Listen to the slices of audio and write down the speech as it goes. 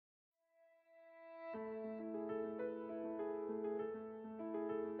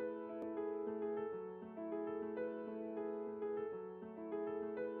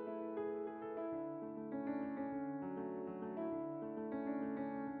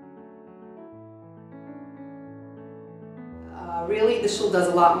Really, the shul does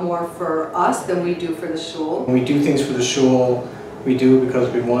a lot more for us than we do for the shul. When we do things for the shul, we do it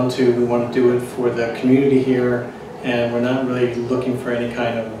because we want to. We want to do it for the community here, and we're not really looking for any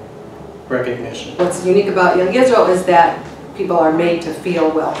kind of recognition. What's unique about Young Israel is that people are made to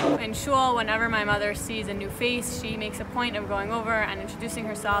feel welcome. In shul, whenever my mother sees a new face, she makes a point of going over and introducing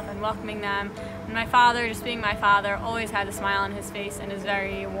herself and welcoming them. And my father, just being my father, always has a smile on his face and is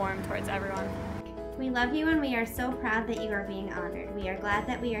very warm towards everyone. We love you and we are so proud that you are being honored. We are glad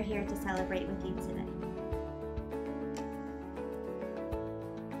that we are here to celebrate with you today.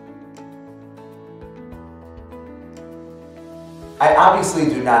 I obviously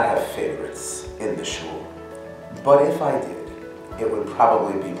do not have favorites in the shul, but if I did, it would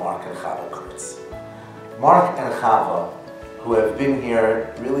probably be Mark and Chava Kurtz. Mark and Chava, who have been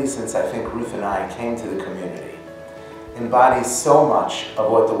here really since I think Ruth and I came to the community, embodies so much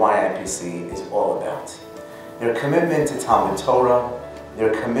of what the YIPC is all about. Their commitment to Talmud Torah,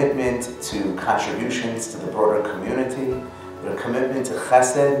 their commitment to contributions to the broader community, their commitment to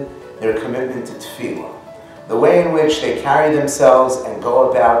chesed, their commitment to tefillah. The way in which they carry themselves and go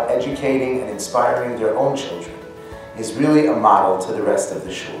about educating and inspiring their own children is really a model to the rest of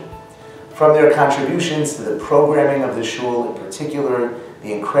the shul. From their contributions to the programming of the shul, in particular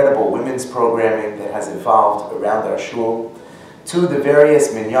the incredible women's programming that has evolved around our shul, to the various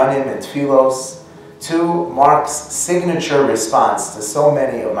minyanim and tfilos, to Mark's signature response to so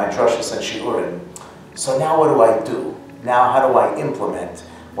many of my drushes and shiurim. So now what do I do? Now how do I implement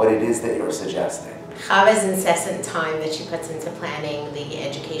what it is that you're suggesting? Chava's incessant time that she puts into planning the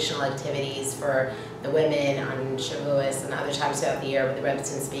educational activities for the women on Shavuos and other times throughout the year when the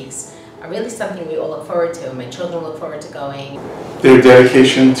Rebbitzin speaks are really something we all look forward to. My children look forward to going. Their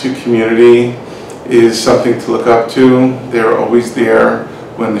dedication to community is something to look up to. They're always there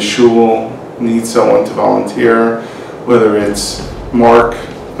when the shul needs someone to volunteer, whether it's Mark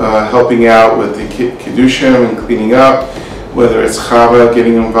helping out with the Kiddushim and cleaning up, whether it's Chava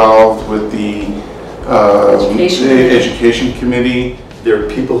getting involved with the education committee. There are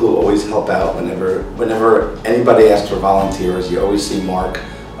people who always help out whenever anybody asks for volunteers. You always see Mark,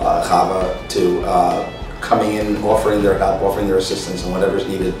 Chava, coming in, offering their help, offering their assistance and whatever's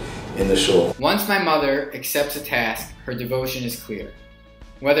needed in the shul. Once my mother accepts a task, her devotion is clear.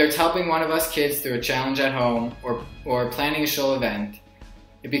 Whether it's helping one of us kids through a challenge at home or planning a shul event,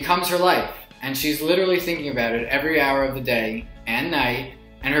 it becomes her life, and she's literally thinking about it every hour of the day and night,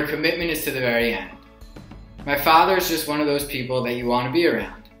 and her commitment is to the very end. My father is just one of those people that you want to be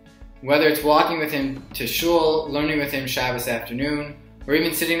around. Whether it's walking with him to shul, learning with him Shabbos afternoon, or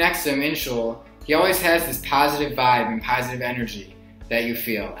even sitting next to him in shul, he always has this positive vibe and positive energy that you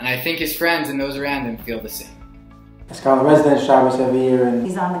feel. And I think his friends and those around him feel the same. He's called the resident Shabbos every year. And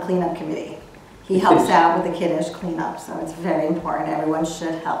he's on the cleanup committee. He helps out with the kiddush cleanup, so it's very important. Everyone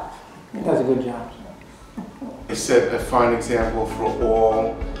should help. He does a good job. He set a fine example for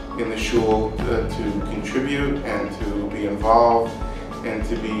all in the shul to contribute and to be involved and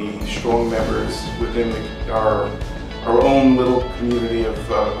to be strong members within our own little community of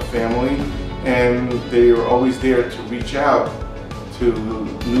family. And they are always there to reach out to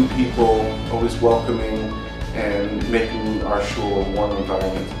new people, always welcoming and making our shul a warm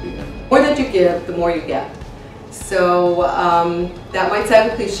environment to be in. The more that you give, the more you get. So that might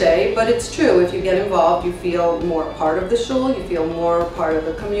sound cliche, but it's true. If you get involved, you feel more part of the shul, you feel more part of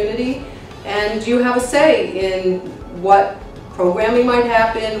the community, and you have a say in what programming might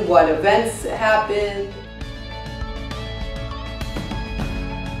happen, what events happen.